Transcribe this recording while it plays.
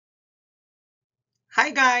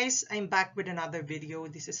Hi guys, I'm back with another video.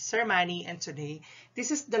 This is Sir Manny, and today this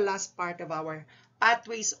is the last part of our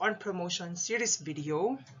Pathways on Promotion series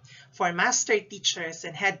video for master teachers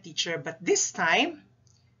and head teacher, but this time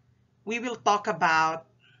we will talk about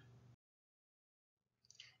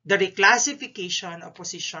the reclassification of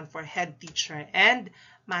position for head teacher and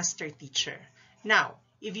master teacher. Now,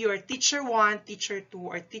 if you are teacher 1, teacher 2,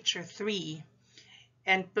 or teacher 3,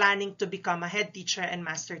 and planning to become a head teacher and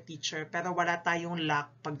master teacher pero wala tayong luck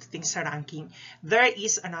pagdating sa ranking, there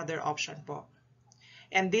is another option po.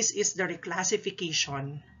 And this is the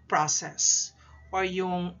reclassification process or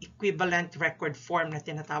yung equivalent record form na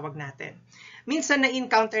tinatawag natin. Minsan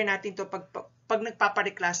na-encounter natin to pag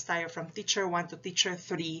nagpapa-reclass tayo from teacher 1 to teacher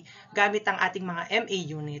 3 gamit ang ating mga MA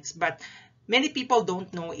units. But many people don't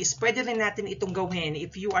know is pwede rin natin itong gawin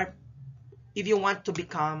if you want to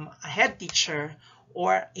become a head teacher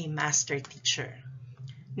or a master teacher.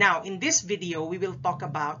 Now, in this video, we will talk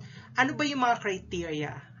about ano ba yung mga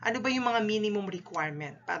criteria, ano ba yung mga minimum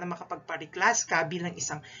requirement para makapagpa-reclass ka bilang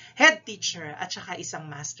isang head teacher at saka isang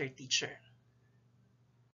master teacher.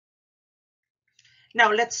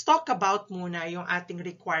 Now, let's talk about muna yung ating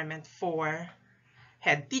requirement for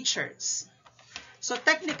head teachers. So,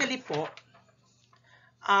 technically po,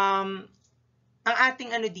 ang ating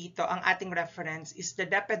ang ating reference is the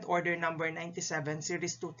DepEd Order number 97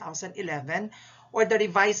 Series 2011 or the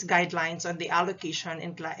revised guidelines on the allocation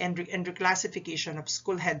and reclassification of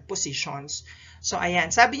school head positions. So ayan,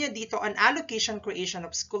 sabi niya dito, on allocation creation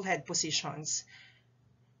of school head positions,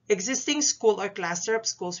 existing school or cluster of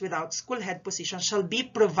schools without school head positions shall be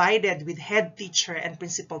provided with head teacher and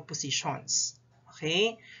principal positions.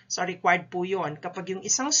 Okay? So required po yun. Kapag yung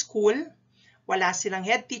isang school wala silang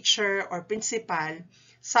head teacher or principal,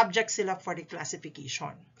 subject sila for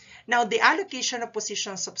reclassification. Now, the allocation of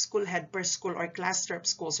positions of school head per school or cluster of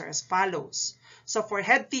schools are as follows. So, for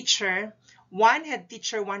head teacher, 1 head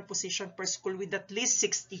teacher, 1 position per school with at least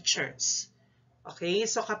 6 teachers. Okay?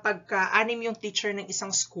 So, kapag 6 yung teacher ng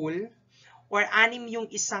isang school or 6 yung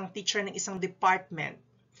isang teacher ng isang department,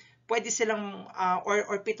 pwede silang, or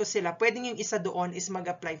 7 sila, pwedeng yung isa doon is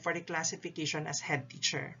mag-apply for reclassification as head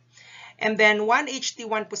teacher. And then 1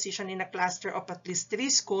 HT1 position in a cluster of at least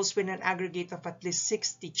 3 schools with an aggregate of at least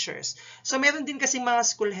 6 teachers. So meron din kasi mga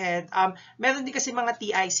school head, meron din kasi mga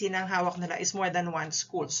TIC na ang hawak nila is more than 1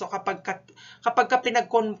 school. So kapag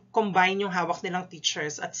pinag-combine yung hawak nilang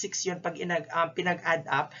teachers at 6 yun pag pinag-add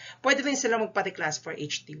up, pwede rin sila magpa-reclass for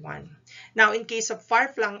HT1. Now in case of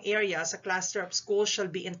far-flung areas, a cluster of schools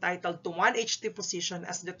shall be entitled to 1 HT position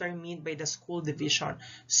as determined by the school division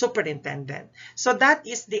superintendent. So that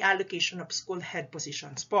is the allocation of school head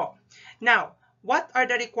positions po. Now, what are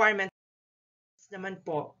the requirements naman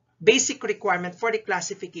po? Basic requirement for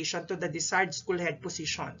reclassification to the desired school head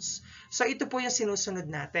positions. So, ito po yung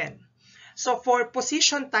sinusunod natin. So, for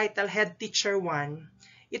position title head teacher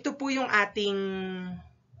 1, ito po yung ating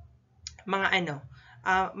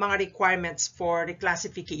mga requirements for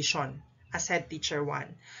reclassification as head teacher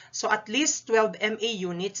 1. So, at least 12 MA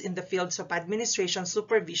units in the fields of administration,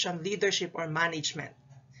 supervision, leadership, or management.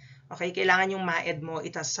 Okay, kailangan yung MAED mo,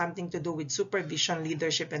 it has something to do with supervision,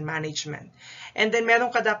 leadership, and management. And then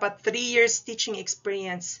meron ka dapat 3 years teaching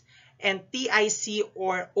experience and TIC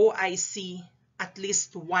or OIC at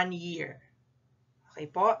least 1 year. Okay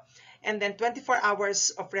po? And then 24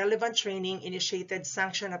 hours of relevant training initiated,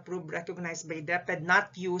 sanctioned, approved, recognized by DepEd,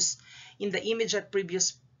 not used in the immediate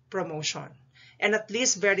previous promotion. And at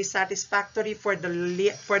least very satisfactory for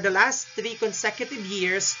the last 3 consecutive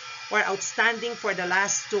years or outstanding for the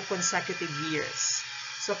last 2 consecutive years.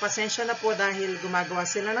 So, pasensya na po dahil gumagawa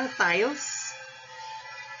sila ng tiles.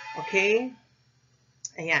 Okay?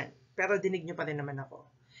 Ayan. Pero dinig nyo pa rin naman ako.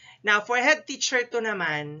 Now, for head teacher 2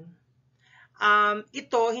 naman,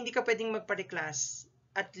 ito, hindi ka pwedeng magpa-reclass.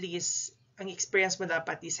 At least, ang experience mo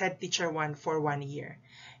dapat is head teacher 1 for 1 year.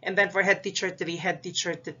 And then for head teacher 3, head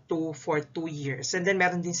teacher 2 for 2 years. And then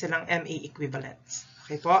meron din silang MA equivalents.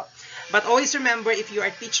 Okay po? But always remember, if you are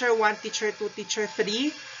teacher 1, teacher 2, teacher 3,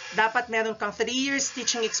 dapat meron kang 3 years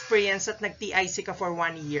teaching experience at nag-TIC ka for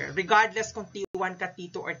 1 year. Regardless kung T1 ka,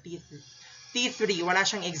 T2, or T3, wala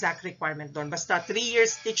siyang exact requirement doon. Basta 3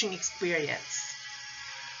 years teaching experience.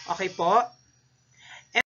 Okay po?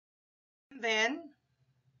 And then,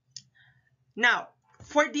 now,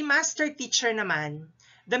 for the master teacher naman,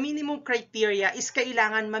 the minimum criteria is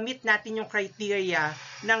kailangan ma-meet natin yung criteria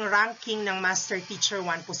ng ranking ng master teacher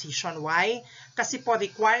 1 position. Why? Kasi po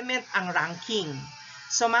requirement ang ranking.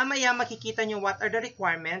 So mamaya makikita nyo what are the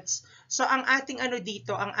requirements. So ang ating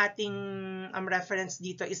dito, ang ating reference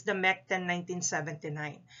dito is the MEC 10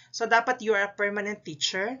 1979. So dapat you are a permanent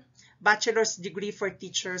teacher, bachelor's degree for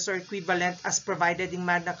teachers or equivalent as provided in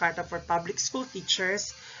Magna Carta for public school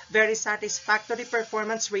teachers, very satisfactory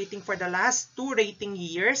performance rating for the last 2 rating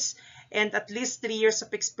years, and at least 3 years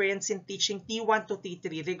of experience in teaching T1 to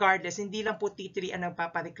T3. Regardless, hindi lang po T3 ang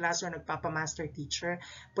nagpapa-reclass or nagpapa-master teacher.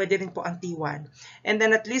 Pwede rin po ang T1. And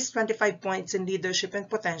then at least 25 points in leadership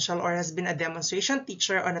and potential or has been a demonstration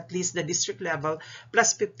teacher on at least the district level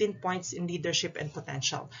plus 15 points in leadership and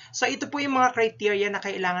potential. So ito po yung mga criteria na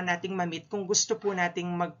kailangan nating ma-meet kung gusto po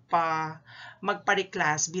nating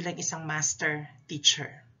magpa-reclass bilang isang master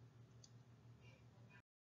teacher.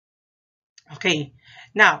 Okay,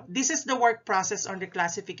 now, this is the work process on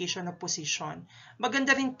reclassification of position.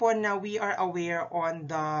 Maganda rin po na we are aware on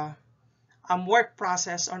the work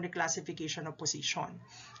process on reclassification of position.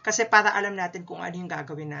 Kasi para alam natin kung ano yung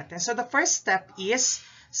gagawin natin. So the first step is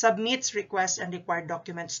submit requests and required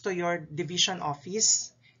documents to your division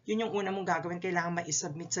office. Yun yung una mong gagawin, kailangan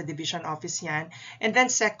ma-submit sa division office yan. And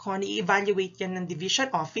then second, i-evaluate yan ng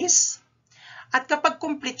division office. At kapag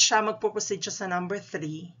complete siya, magpo-proceed siya sa number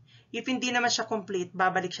 3. If hindi naman siya complete,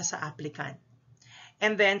 babalik siya sa applicant.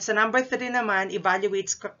 And then, sa number 3 naman,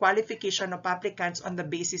 evaluates qualification of applicants on the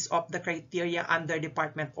basis of the criteria under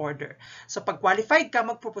department order. So, pag qualified ka,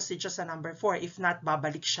 magpo-proceed siya sa number 4. If not,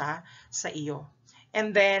 babalik siya sa iyo.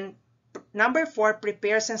 And then, number 4,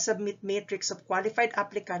 prepares and submit matrix of qualified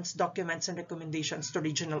applicants, documents, and recommendations to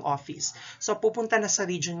regional office. So, pupunta na sa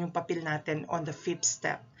region yung papel natin on the 5th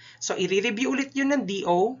step. So, i-review ulit yun ng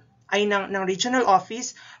DO, ay ng regional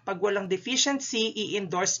office. Pag walang deficiency,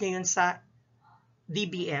 i-endorse nyo yun sa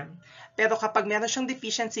DBM. Pero kapag meron siyang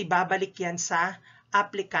deficiency, babalik yan sa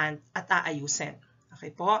applicant at aayusin.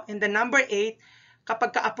 Okay po? And the number 8,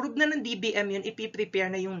 kapag ka-approve na ng DBM yun, ipiprepare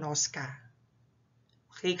na yung NOSCA.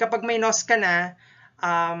 Okay? Kapag may NOSCA na,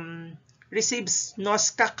 receives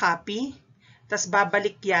NOSCA copy, tas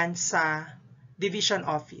babalik yan sa division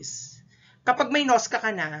office. Kapag may NOSCA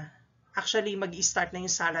ka na, actually, mag-i-start na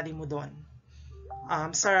yung salary mo doon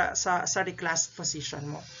sa reclass position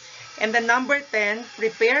mo. And then number 10,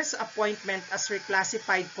 prepares appointment as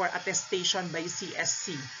reclassified for attestation by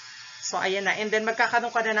CSC. So, ayan na. And then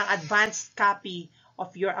magkakaroon ka na ng advanced copy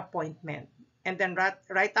of your appointment. And then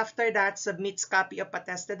right after that, submits copy of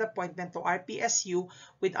attested appointment to RPSU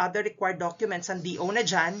with other required documents and DO na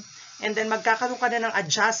dyan. And then magkakaroon ka na ng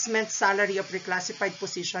adjustment salary of reclassified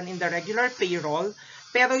position in the regular payroll.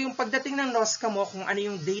 Pero yung pagdating ng NOSCA mo, kung ano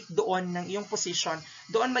yung date doon ng iyong position,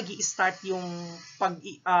 doon magi-start yung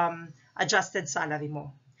adjusted salary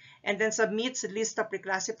mo. And then submits list of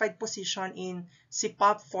reclassified position in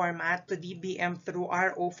CPOP format to DBM through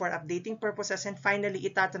RO for updating purposes. And finally,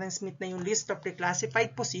 itatransmit na yung list of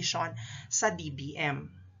reclassified position sa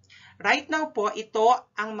DBM. Right now po, ito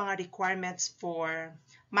ang mga requirements for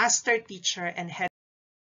master teacher and head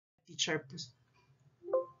teacher.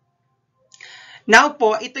 Now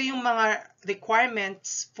po, ito yung mga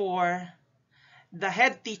requirements for the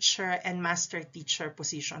head teacher and master teacher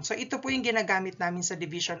position. So ito po yung ginagamit namin sa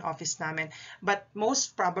division office namin. But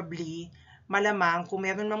most probably, malamang kung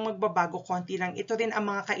meron mang magbabago konti lang, ito rin ang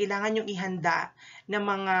mga kailangan yung ihanda na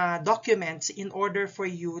mga documents in order for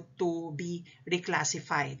you to be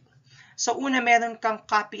reclassified. So una, meron kang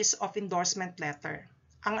copies of endorsement letter.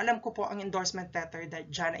 Ang alam ko po, ang endorsement letter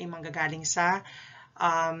dyan ay manggagaling sa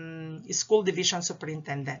school division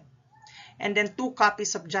superintendent. And then 2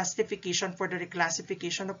 copies of justification for the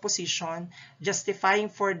reclassification of position, justifying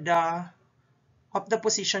for the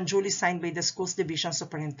position duly signed by the school's division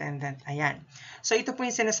superintendent. Ayan. So ito po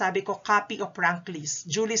yung sinasabi ko, copy of rank list,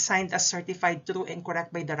 duly signed as certified true and correct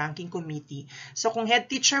by the ranking committee. So kung head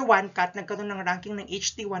teacher 1 cut, nagkaroon ng ranking ng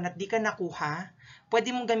HT1 at di ka nakuha,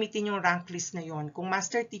 pwede mong gamitin yung rank list na yon. Kung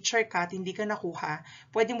master teacher ka at hindi ka nakuha,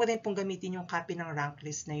 pwede mo rin pong gamitin yung copy ng rank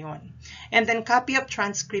list na yon. And then copy of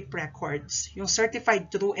transcript records, yung certified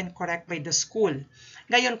true and correct by the school.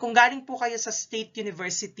 Ngayon, kung galing po kayo sa state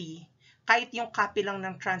university, kahit yung copy lang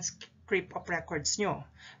ng transcript of records nyo.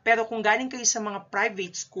 Pero kung galing kayo sa mga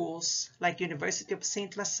private schools, like University of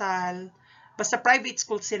St. LaSalle, basta private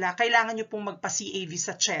schools sila, kailangan nyo pong magpa-CAV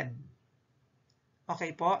sa CHED.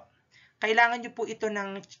 Okay po? Kailangan nyo po ito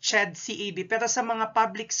ng CHED CAB. Pero sa mga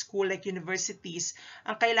public school like universities,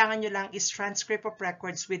 ang kailangan nyo lang is transcript of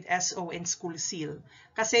records with SO and school seal.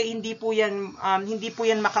 Kasi hindi po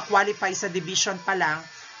yan makakwalify sa division pa lang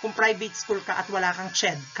kung private school ka at wala kang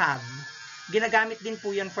CHED CAB. Ginagamit din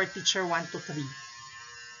po yan for teacher 1 to 3.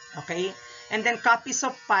 Okay? And then copies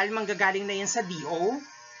of file, manggagaling na yan sa DO.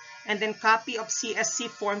 And then copy of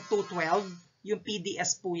CSC Form 212. Yung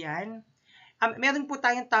PDS po yan. Meron po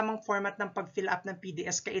tayong tamang format ng pag-fill up ng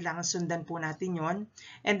PDS. Kailangan sundan po natin yon.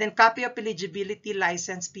 And then copy of eligibility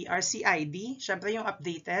license PRC ID. Syempre yung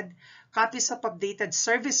updated. Copies of updated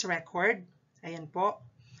service record. Ayan po.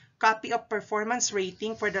 Copy of performance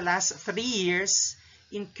rating for the last 3 years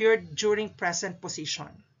incurred during present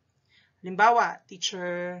position. Halimbawa,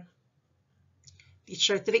 teacher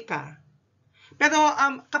 3 ka. Pero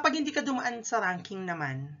kapag hindi ka dumaan sa ranking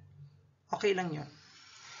naman, okay lang yun.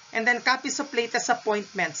 And then copies of latest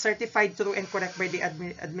appointment certified true and correct by the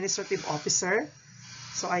administrative officer.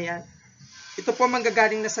 So ayan. Ito po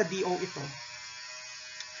manggagaling na sa DO ito.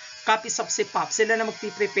 Copies of CPAP. Sila na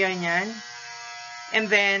magpi-prepare niyan. And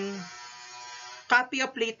then copy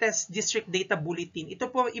of latest district data bulletin.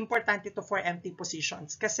 Ito po importante ito for empty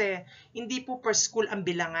positions kasi hindi po per school ang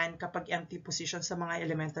bilangan kapag empty position sa mga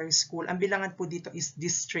elementary school. Ang bilangan po dito is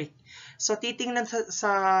district. So titingnan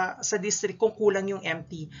sa district kung kulang yung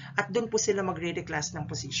empty at doon po sila magre-reclass ng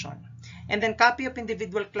position. And then copy of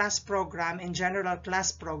individual class program and general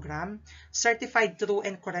class program certified true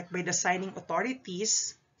and correct by the signing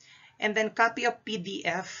authorities. And then copy of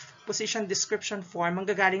PDF position description form,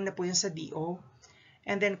 manggagaling na po yun sa DO.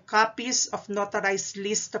 And then copies of notarized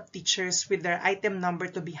list of teachers with their item number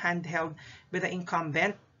to be handheld by the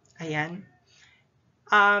incumbent. Ayan.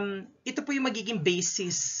 Ito po yung magiging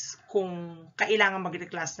basis kung kailangan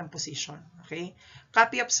mag-reclass ng position. Okay?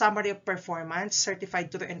 Copy of summary of performance certified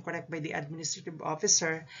true and correct by the administrative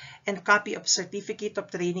officer, and copy of certificate of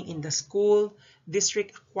training in the school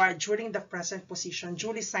district acquired during the present position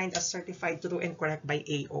duly signed as certified true and correct by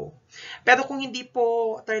AO. Pero kung hindi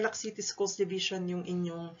po Tarlac City Schools Division yung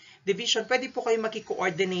inyong division, pwede po kayo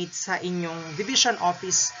maki-coordinate sa inyong division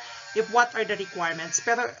office if what are the requirements.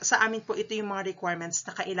 Pero sa amin po, ito yung mga requirements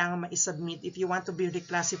na kailangan ma-submit if you want to be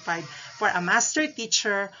reclassified for a master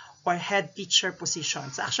teacher or head teacher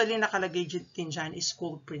positions. Actually, nakalagay din dyan is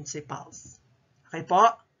school principals. Okay po?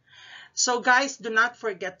 So guys, do not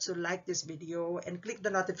forget to like this video and click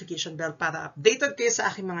the notification bell para updated kayo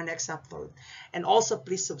sa aking mga next upload. And also,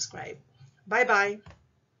 please subscribe. Bye-bye!